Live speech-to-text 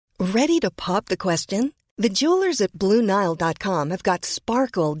Ready to pop the question? The jewelers at BlueNile.com have got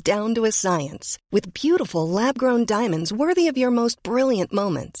sparkle down to a science with beautiful lab-grown diamonds worthy of your most brilliant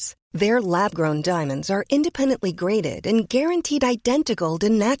moments. Their lab-grown diamonds are independently graded and guaranteed identical to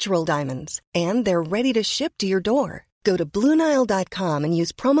natural diamonds, and they're ready to ship to your door. Go to BlueNile.com and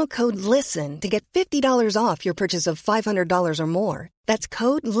use promo code LISTEN to get $50 off your purchase of $500 or more. That's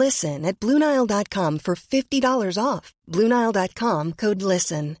code LISTEN at BlueNile.com for $50 off. BlueNile.com, code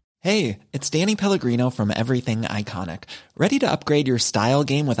LISTEN. Hey, it's Danny Pellegrino from Everything Iconic. Ready to upgrade your style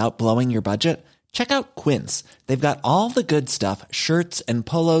game without blowing your budget? Check out Quince. They've got all the good stuff, shirts and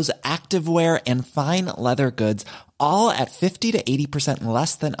polos, activewear, and fine leather goods, all at 50 to 80%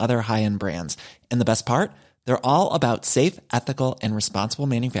 less than other high-end brands. And the best part? They're all about safe, ethical, and responsible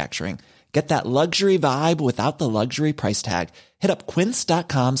manufacturing. Get that luxury vibe without the luxury price tag. Hit up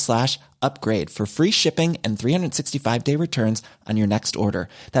quince.com/upgrade for free shipping and 365-day returns on your next order.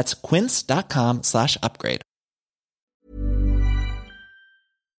 That's quince.com/upgrade.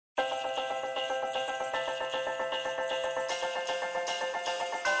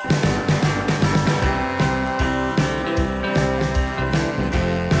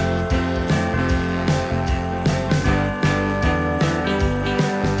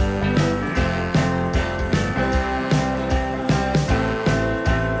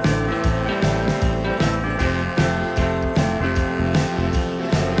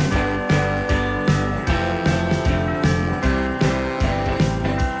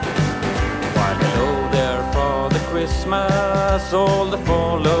 All the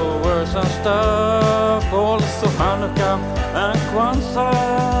followers and stuff, also Hanukkah and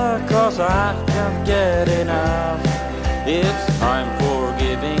Kwanzaa, 'cause I can't get enough. It's time for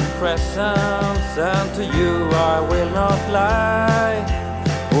giving presents, and to you I will not lie.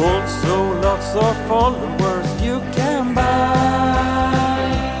 Also lots of followers you can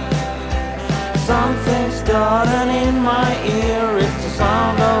buy. Something's gotten in my ear, it's the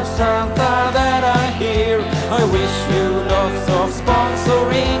sound of Santa that I hear. I wish you lots of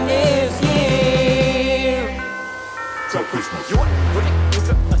sponsoring this year. So Christmas. You want pudding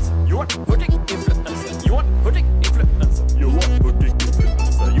influencer? You want pudding influencer? You want pudding influencer? You want pudding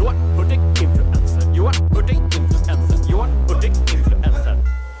influencer? You want pudding influencer? You want pudding influencer? You want pudding influencer?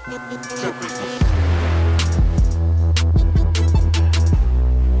 So Christmas.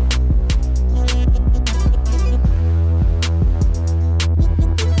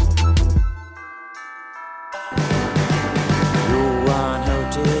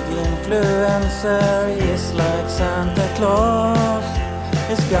 Influencer is like Santa Claus.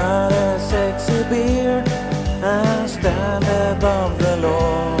 He's got a sexy beard and stand above the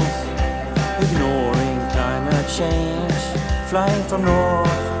laws, ignoring climate change, flying from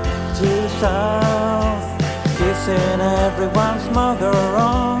north to south, kissing everyone's mother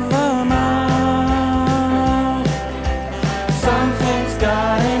on the mouth. Something's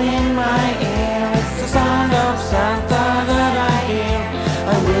gotten in my ear, it's the sound of Santa that I hear.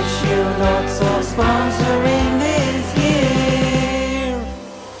 I wish you lots of sponsoring this year.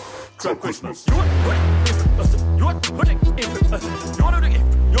 So Christmas. You want pudding influencer? You want pudding influencer? You want pudding influencer?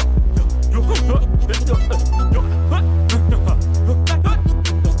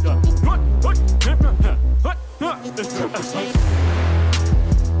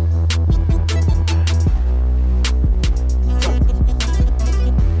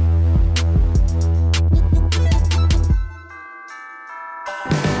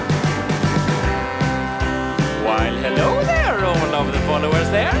 Followers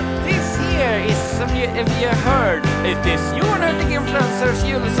there. This year is, if you heard, it is Johan Hurtig Influencers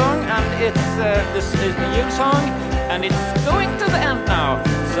Julesong, and it's this is the Jul song, and it's going to the end now.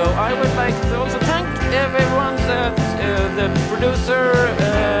 So I would like to also thank everyone, the producer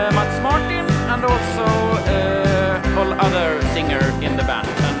Mats Martin, and also all other singer in the band.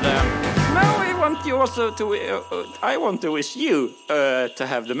 And now I want you also to I want to wish you to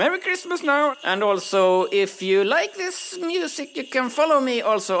have the Merry Christmas now. And also, if you like this music, you can follow me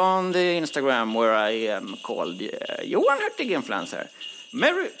also on the Instagram, where I am called Johan Hurtig Influencer.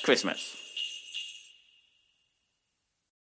 Merry Christmas.